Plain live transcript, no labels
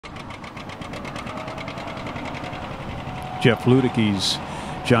Jeff Ludicke's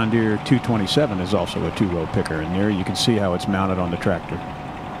John Deere 227 is also a two-row picker, and there you can see how it's mounted on the tractor.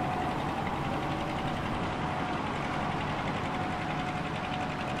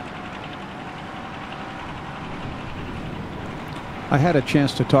 I had a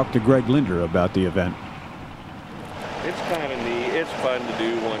chance to talk to Greg Linder about the event. It's kind of neat. It's fun to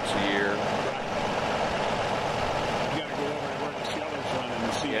do once a year. You got to go over to where the sheller's running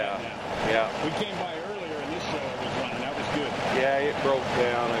and see that now. Yeah. We came by earlier and this sheller was running. That was good. Yeah, it broke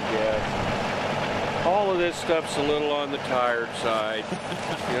down, I guess. All of this stuff's a little on the tired side.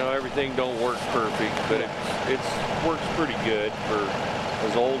 You know, everything don't work perfect, but it works pretty good for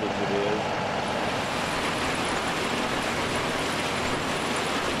as old as it is.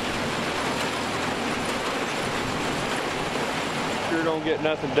 Sure don't get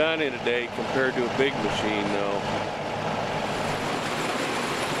nothing done in a day compared to a big machine, though.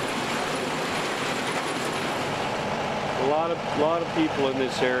 A lot of people in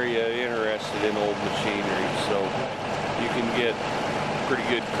this area are interested in old machinery, so you can get a pretty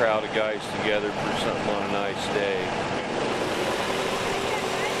good crowd of guys together for something on a nice day.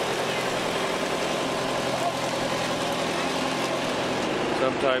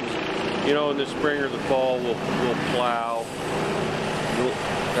 Sometimes, you know, in the spring or the fall, we'll plow.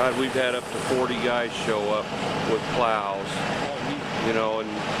 God, we've had up to 40 guys show up with plows, you know, and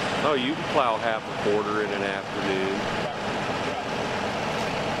oh, you can plow half a quarter in an afternoon.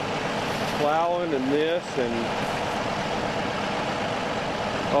 Plowing and this and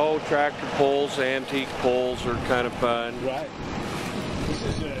oh, tractor pulls, antique pulls are kind of fun. Right. This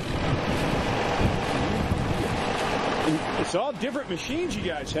is it's all different machines you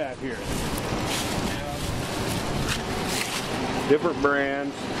guys have here. Different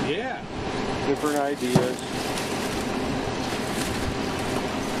brands. Yeah. Different ideas.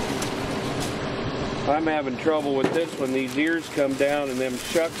 I'm having trouble with this one. These ears come down and them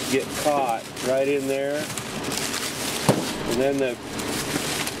shucks get caught right in there. And then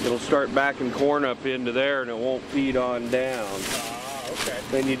it'll start backing corn up into there and it won't feed on down. Okay.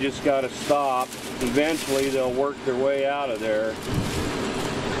 Then you just got to stop. Eventually they'll work their way out of there.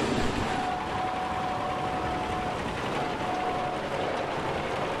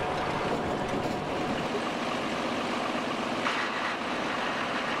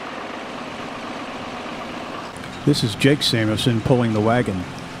 This is Jake Samuelson pulling the wagon.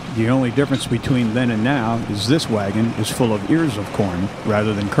 The only difference between then and now is this wagon is full of ears of corn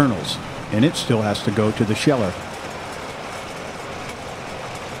rather than kernels, and it still has to go to the sheller.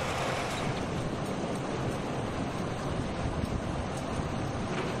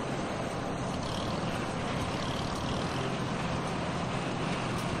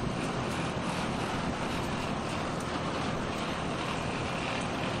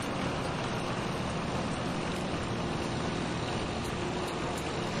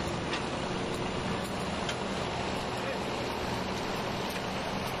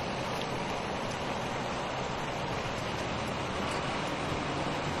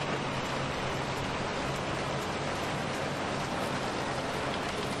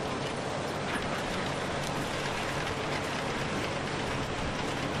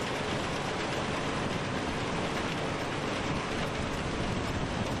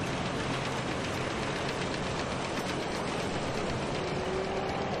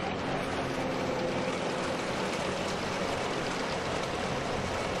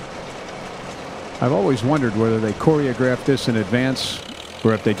 I've always wondered whether they choreographed this in advance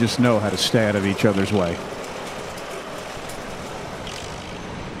or if they just know how to stay out of each other's way.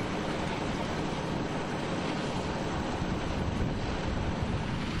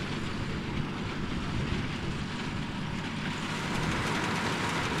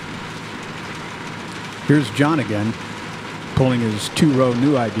 Here's John again, pulling his two-row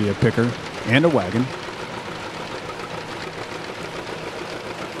new idea picker and a wagon.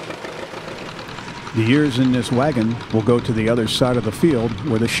 The ears in this wagon will go to the other side of the field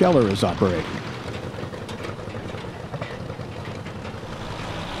where the sheller is operating.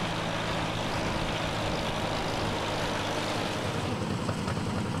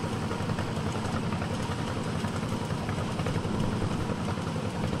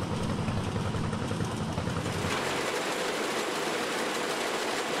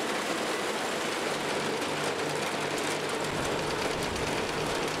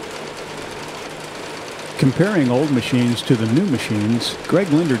 Comparing old machines to the new machines, Greg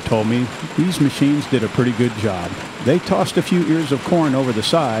Linder told me these machines did a pretty good job. They tossed a few ears of corn over the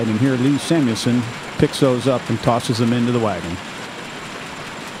side, and here Lee Samuelson picks those up and tosses them into the wagon.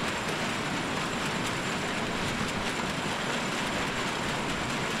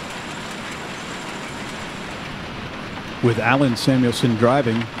 With Alan Samuelson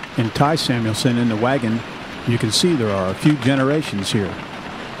driving and Ty Samuelson in the wagon, you can see there are a few generations here.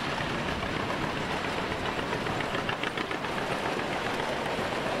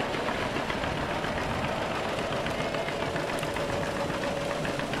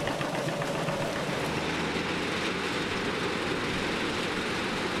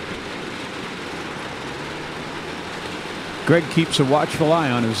 Greg keeps a watchful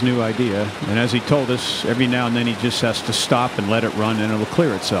eye on his new idea, and as he told us, every now and then he just has to stop and let it run and it'll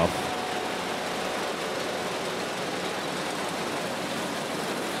clear itself.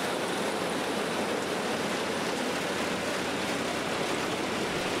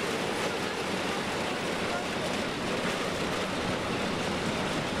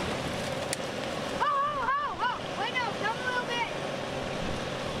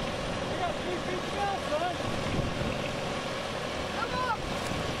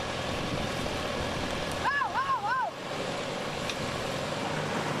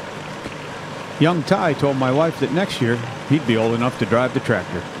 Young Ty told my wife that next year he'd be old enough to drive the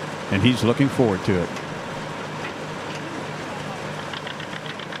tractor, and he's looking forward to it.